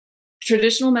 Um,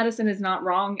 Traditional medicine is not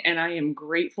wrong, and I am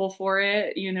grateful for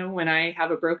it. When I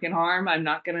have a broken arm, I'm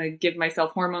not going to give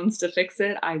myself hormones to fix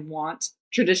it. I want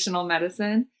traditional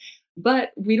medicine,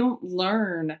 but we don't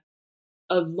learn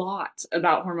a lot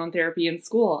about hormone therapy in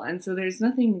school. And so there's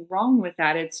nothing wrong with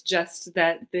that. It's just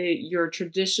that your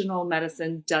traditional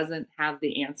medicine doesn't have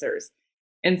the answers.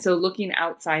 And so looking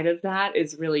outside of that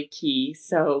is really key.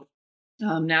 So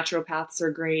naturopaths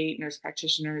are great, nurse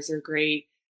practitioners are great,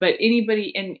 but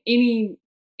anybody in any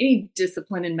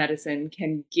discipline in medicine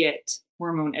can get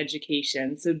hormone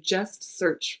education. So just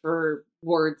search for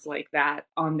words like that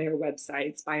on their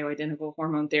websites. Bioidentical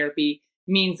hormone therapy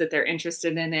means that they're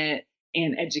interested in it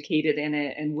and educated in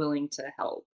it and willing to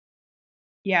help.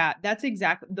 Yeah, that's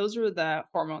exactly those were the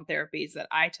hormone therapies that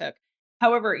I took.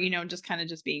 However, just kind of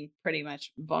just being pretty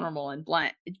much vulnerable and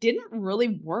blunt, it didn't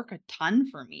really work a ton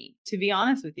for me, to be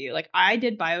honest with you. Like I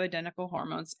did bioidentical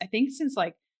hormones, I think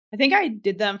I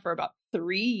did them for about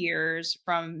 3 years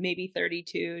from maybe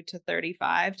 32 to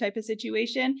 35 type of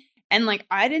situation. And like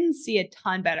I didn't see a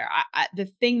ton better. The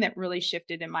thing that really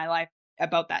shifted in my life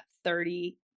about that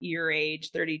 32-year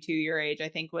age, I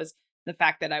think was the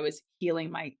fact that I was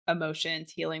healing my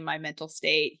emotions, healing my mental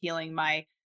state, healing my,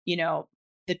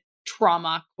 the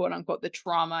trauma, quote unquote, the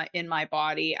trauma in my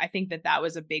body. I think that that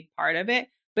was a big part of it.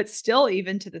 But still,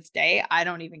 even to this day, I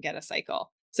don't even get a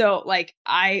cycle. So like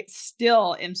I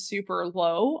still am super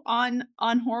low on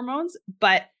hormones,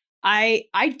 but I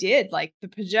did like the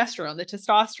progesterone, the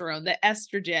testosterone, the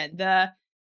estrogen, the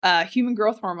human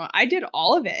growth hormone. I did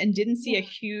all of it and didn't see a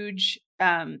huge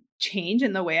change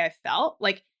in the way I felt.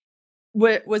 Like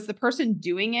was the person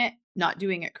doing it not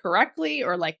doing it correctly,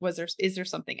 or like is there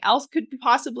something else could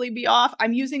possibly be off?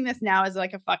 I'm using this now as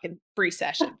like a fucking free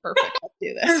session. Perfect. Let's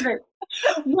do this. Perfect.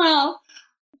 Well,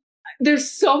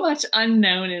 there's so much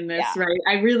unknown in this, Yeah. right?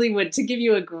 I really would, to give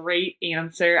you a great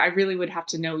answer, I really would have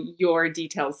to know your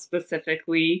details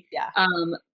specifically. Yeah.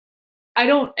 I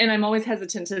don't, and I'm always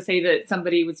hesitant to say that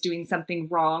somebody was doing something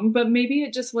wrong, but maybe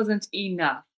it just wasn't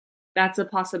enough. That's a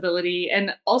possibility.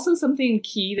 And also, something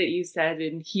key that you said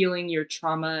in healing your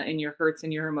trauma and your hurts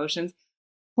and your emotions.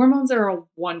 Hormones are a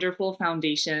wonderful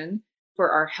foundation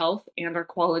for our health and our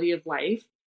quality of life,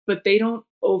 but they don't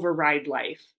override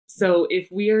life. So if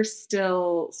we are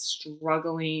still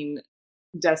struggling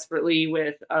desperately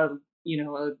with a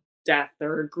death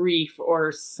or grief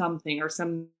or something or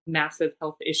some massive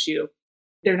health issue,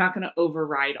 they're not going to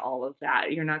override all of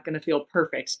that. You're not going to feel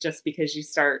perfect just because you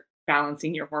start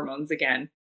balancing your hormones again.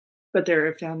 But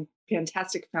they're a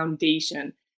fantastic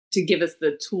foundation to give us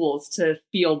the tools to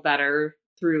feel better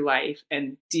through life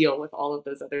and deal with all of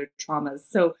those other traumas.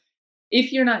 So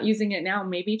if you're not using it now,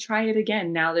 maybe try it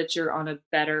again now that you're on a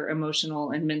better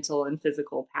emotional and mental and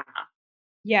physical path.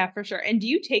 Yeah, for sure. And do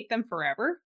you take them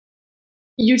forever?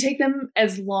 You take them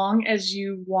as long as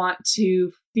you want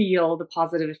to feel the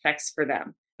positive effects for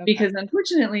them. Okay. Because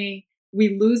unfortunately,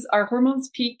 we lose our hormones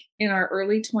peak in our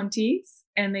early 20s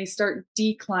and they start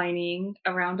declining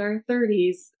around our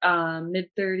 30s, mid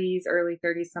 30s, early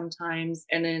 30s sometimes.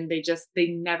 And then they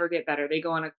never get better. They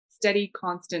go on a steady,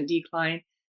 constant decline,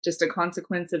 just a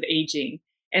consequence of aging.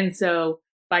 And so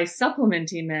by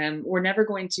supplementing them, we're never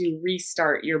going to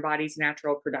restart your body's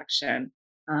natural production.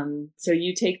 So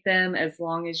you take them as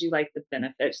long as you like the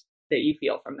benefits that you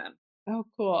feel from them. Oh,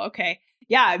 cool. Okay.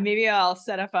 Yeah, maybe I'll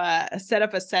set up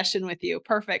a session with you.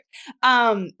 Perfect.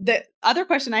 The other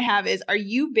question I have is, are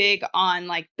you big on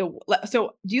like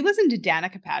so do you listen to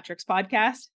Danica Patrick's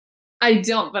podcast? I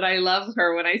don't, but I love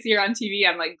her. When I see her on TV,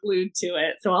 I'm like glued to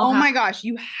it. So Oh my gosh,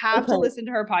 you have to Okay. listen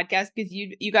to her podcast because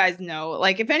you guys know,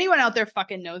 like if anyone out there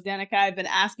fucking knows Danica, I've been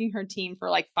asking her team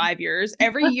for like 5 years.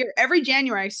 Every year, every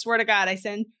January, I swear to God, I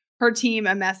send her team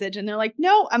a message and they're like,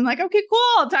 no. I'm like, okay, cool.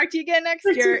 I'll talk to you again next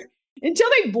year. Until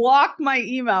they block my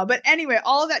email. But anyway,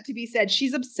 all of that to be said,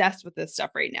 she's obsessed with this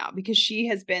stuff right now because she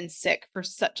has been sick for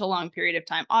such a long period of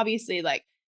time. Obviously, like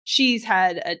she's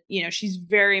had she's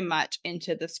very much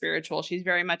into the spiritual. She's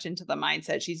very much into the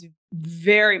mindset. She's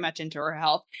very much into her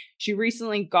health. She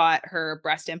recently got her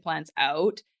breast implants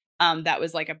out. That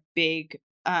was like a big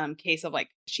case of like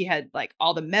she had like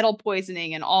all the metal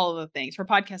poisoning and all of the things. Her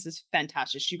podcast is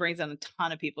fantastic. She brings on a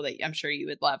ton of people that I'm sure you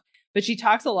would love. But she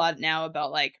talks a lot now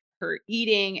about like her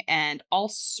eating and all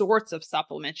sorts of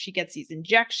supplements. She gets these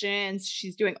injections.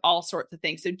 She's doing all sorts of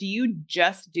things. So do you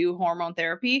just do hormone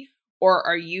therapy, or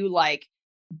are you like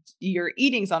your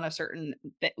eating's on a certain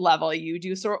level? You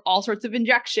do all sorts of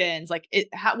injections. Like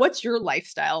what's your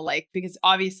lifestyle like? Because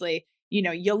obviously,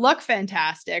 you look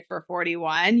fantastic for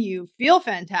 41. You feel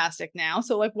fantastic now.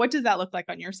 So like, what does that look like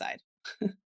on your side?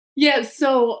 Yeah,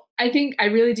 so I think I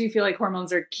really do feel like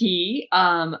hormones are key,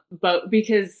 but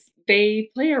because they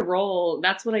play a role.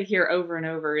 That's what I hear over and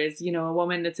over is, a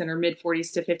woman that's in her mid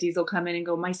 40s to 50s will come in and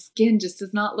go, my skin just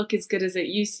does not look as good as it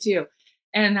used to.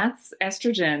 And that's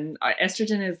estrogen.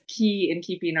 Estrogen is key in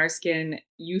keeping our skin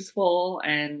youthful.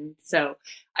 And so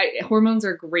hormones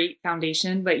are great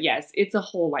foundation, but yes, it's a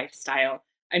whole lifestyle.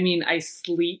 I mean, I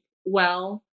sleep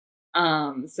well.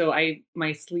 So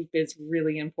my sleep is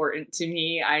really important to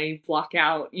me. I block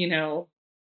out,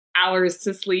 hours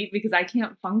to sleep because I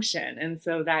can't function. And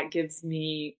so that gives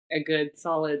me a good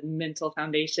solid mental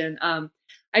foundation.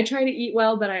 I try to eat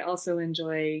well, but I also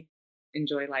enjoy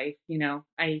life.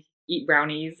 I eat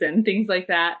brownies and things like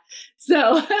that.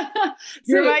 So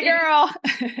You're my it girl.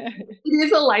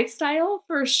 is a lifestyle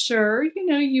for sure.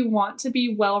 You want to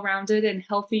be well-rounded and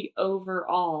healthy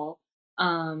overall.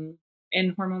 And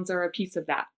hormones are a piece of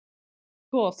that.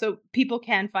 Cool. So people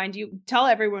can find you. Tell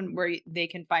everyone where they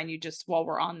can find you just while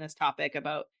we're on this topic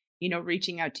about,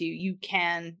 reaching out to you. You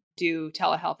can do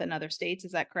telehealth in other states.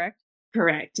 Is that correct?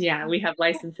 Correct. Yeah, we Okay, have cool.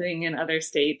 licensing in other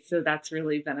states, so that's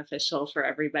really beneficial for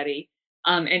everybody.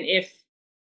 And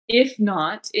if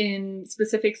not in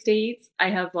specific states, I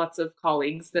have lots of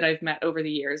colleagues that I've met over the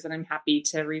years, and I'm happy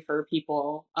to refer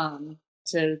people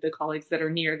to the colleagues that are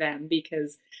near them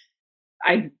because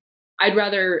I'd I'd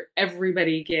rather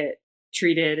everybody get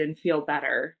treated and feel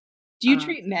better. Do you Um,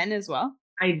 treat men as well?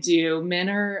 I do. Men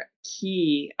are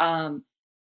key.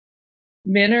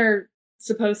 Men are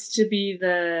supposed to be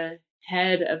the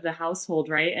head of the household,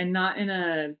 right? And not in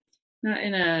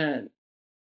a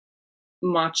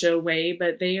macho way,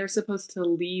 but they are supposed to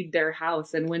lead their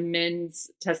house. And when men's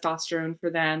testosterone for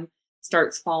them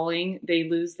starts falling, they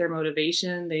lose their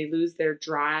motivation, they lose their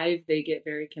drive, they get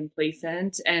very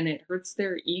complacent, and it hurts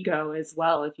their ego as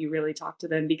well if you really talk to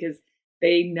them because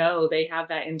they know they have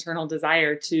that internal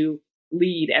desire to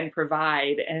lead and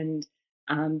provide and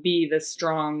be the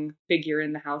strong figure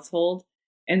in the household.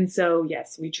 And so,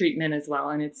 yes, we treat men as well,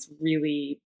 and it's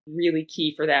really, really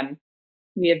key for them.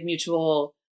 We have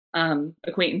mutual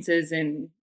acquaintances in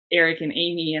Eric and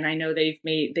Amy, and I know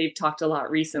they've talked a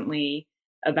lot recently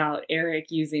about Eric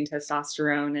using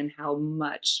testosterone and how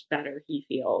much better he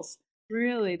feels.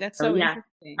 Really? That's So so yeah,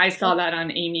 interesting. I saw that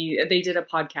on Amy. They did a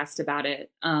podcast about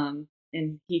it, and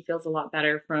he feels a lot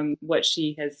better from what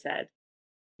she has said.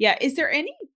 Yeah. Is there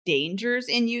any dangers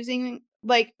in using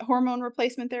like hormone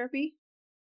replacement therapy?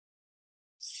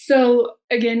 So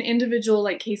again, individual,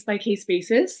 like case by case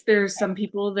basis. There's Okay. some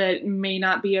people that may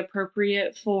not be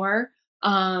appropriate for,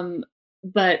 um,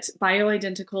 but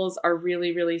bioidenticals are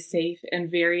really, really safe and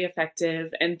very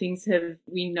effective. And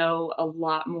we know a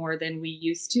lot more than we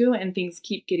used to, and things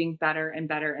keep getting better and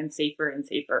better and safer and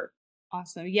safer.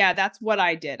 Awesome. Yeah, that's what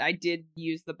I did. I did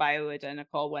use the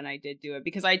bioidentical when I did do it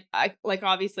because I like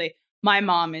obviously my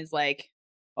mom is like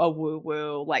a woo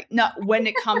woo, like not when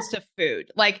it comes to food.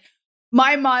 Like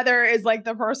my mother is like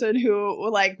the person who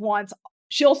like wants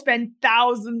she'll spend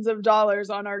thousands of dollars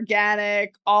on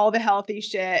organic, all the healthy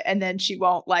shit, and then she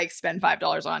won't like spend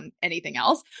 $5 on anything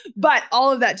else. But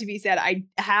all of that to be said, I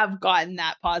have gotten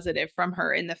that positive from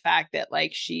her in the fact that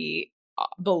like she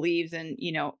believes in,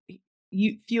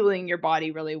 you fueling your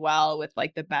body really well with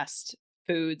like the best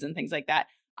foods and things like that.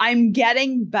 I'm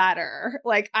getting better.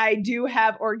 Like I do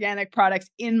have organic products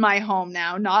in my home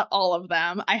now, not all of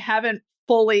them. I haven't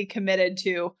fully committed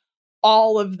to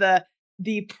all of the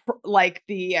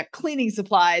cleaning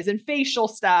supplies and facial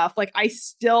stuff. Like I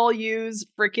still use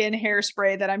freaking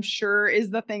hairspray that I'm sure is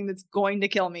the thing that's going to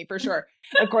kill me for sure,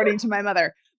 according to my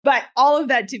mother. But all of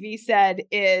that to be said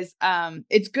is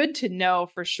it's good to know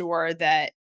for sure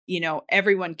that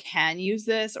everyone can use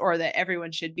this or that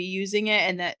everyone should be using it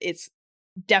and that it's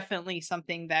definitely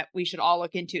something that we should all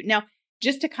look into. Now,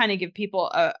 just to kind of give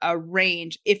people a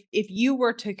range, if you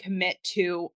were to commit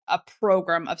to a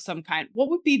program of some kind, what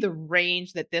would be the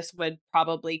range that this would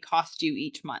probably cost you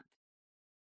each month?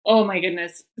 Oh my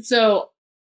goodness! So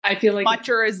I feel like Much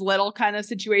or as little kind of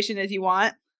situation as you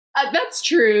want. that's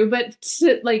true, but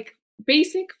like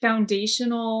basic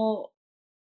foundational,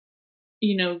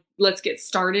 let's get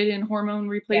started in hormone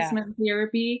Yeah. replacement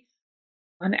therapy.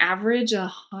 On average,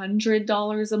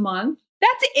 $100 a month.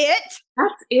 That's it.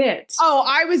 That's it. Oh,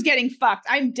 I was getting fucked.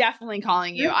 I'm definitely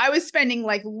calling you. I was spending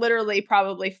like literally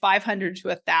probably 500 to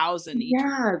 1,000 each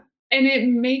month. Yeah. And it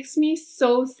makes me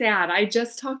so sad. I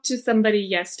just talked to somebody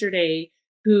yesterday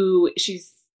who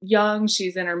she's young,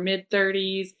 she's in her mid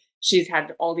 30s, she's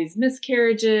had all these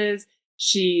miscarriages,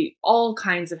 all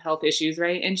kinds of health issues,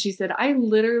 right? And she said, I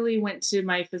literally went to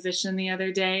my physician the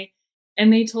other day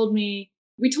and they told me,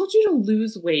 we told you to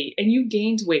lose weight and you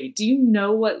gained weight. Do you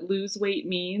know what lose weight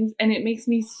means? And it makes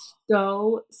me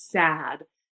so sad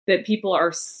that people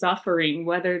are suffering,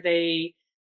 whether they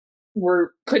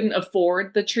couldn't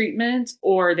afford the treatment,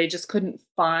 or they just couldn't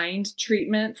find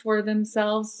treatment for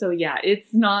themselves. So yeah,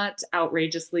 it's not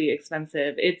outrageously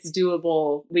expensive. It's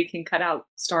doable. We can cut out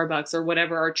Starbucks or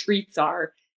whatever our treats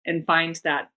are and find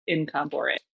that income for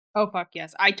it. Oh, fuck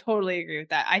yes. I totally agree with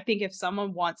that. I think if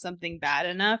someone wants something bad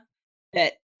enough,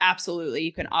 that absolutely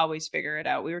you can always figure it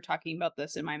out. We were talking about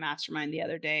this in my mastermind the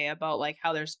other day about like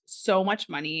how there's so much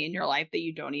money in your life that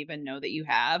you don't even know that you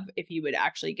have if you would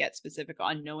actually get specific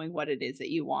on knowing what it is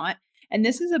that you want. And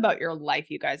this is about your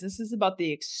life, you guys. This is about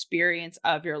the experience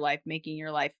of your life, making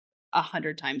your life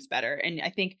 100 times better. And I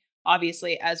think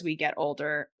obviously as we get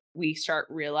older, we start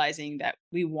realizing that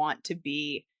we want to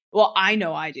be, well, I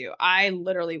know I do. I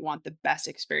literally want the best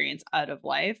experience out of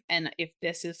life. And if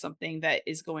this is something that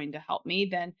is going to help me,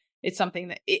 then it's something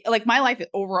that like my life is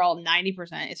overall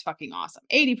 90% is fucking awesome.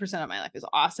 80% of my life is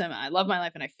awesome. And I love my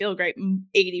life and I feel great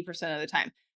 80% of the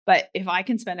time. But if I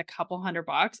can spend a couple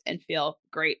 $100 and feel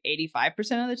great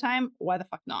 85% of the time, why the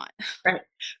fuck not? Right.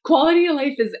 Quality of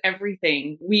life is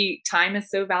everything. Time is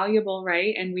so valuable,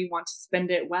 right? And we want to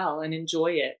spend it well and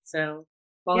enjoy it. So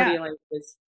quality of life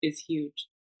is huge.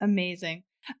 Amazing.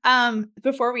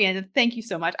 Before we end, thank you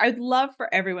so much. I'd love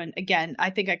for everyone, again,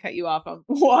 I think I cut you off on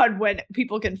one when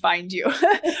people can find you,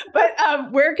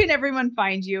 but where can everyone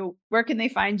find you? Where can they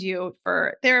find you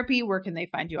for therapy? Where can they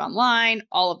find you online?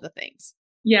 All of the things.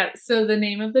 Yeah. So the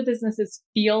name of the business is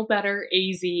Feel Better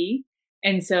AZ.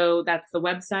 And so that's the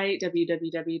website,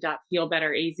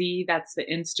 www.feelbetteraz. That's the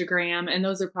Instagram. And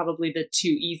those are probably the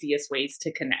two easiest ways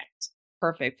to connect.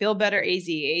 Perfect. Feel Better AZ,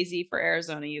 AZ for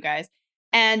Arizona, you guys.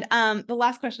 And the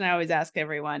last question I always ask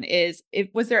everyone is,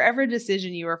 was there ever a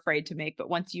decision you were afraid to make, but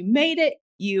once you made it,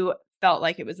 you felt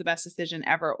like it was the best decision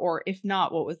ever? Or if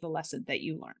not, what was the lesson that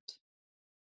you learned?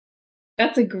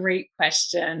 That's a great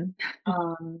question.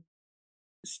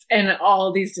 And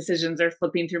all these decisions are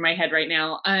flipping through my head right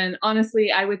now. And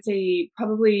honestly, I would say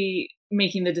probably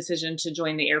making the decision to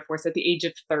join the Air Force at the age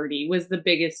of 30 was the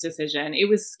biggest decision. It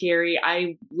was scary.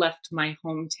 I left my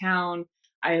hometown.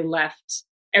 I left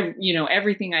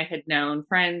everything I had known,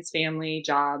 friends, family,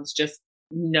 jobs, just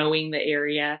knowing the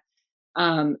area,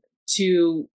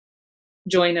 to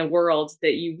join a world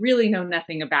that you really know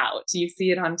nothing about. You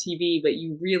see it on TV, but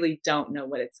you really don't know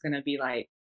what it's going to be like.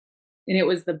 And it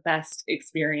was the best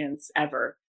experience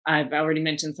ever. I've already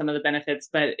mentioned some of the benefits,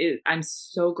 but I'm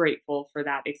so grateful for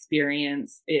that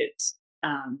experience. It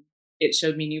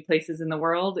showed me new places in the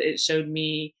world. It showed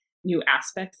me new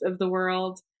aspects of the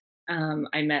world.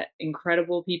 I met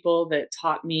incredible people that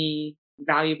taught me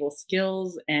valuable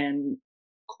skills and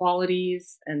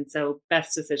qualities. And so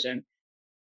best decision.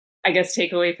 I guess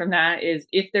takeaway from that is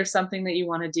if there's something that you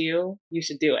want to do, you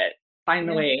should do it. Find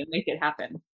the way and make it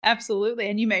happen. Absolutely.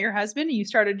 And you met your husband and you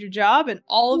started your job and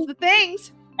all of the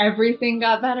things. Everything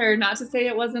got better. Not to say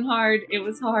it wasn't hard. It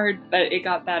was hard, but it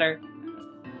got better.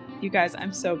 You guys,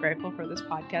 I'm so grateful for this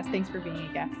podcast. Thanks for being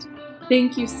a guest.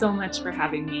 Thank you so much for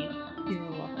having me. You're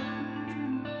welcome.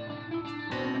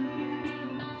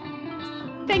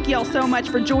 Thank you all so much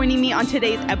for joining me on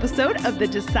today's episode of the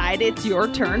Decide It's Your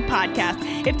Turn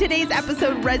podcast. If today's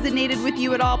episode resonated with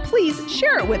you at all, please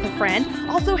share it with a friend.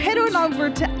 Also, head on over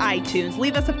to iTunes,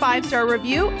 leave us a 5-star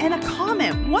review and a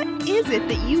comment. What is it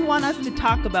that you want us to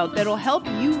talk about that'll help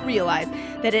you realize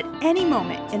that at any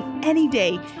moment and any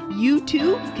day, you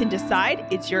too can decide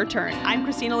it's your turn? I'm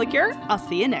Christina LeCure. I'll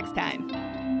see you next time.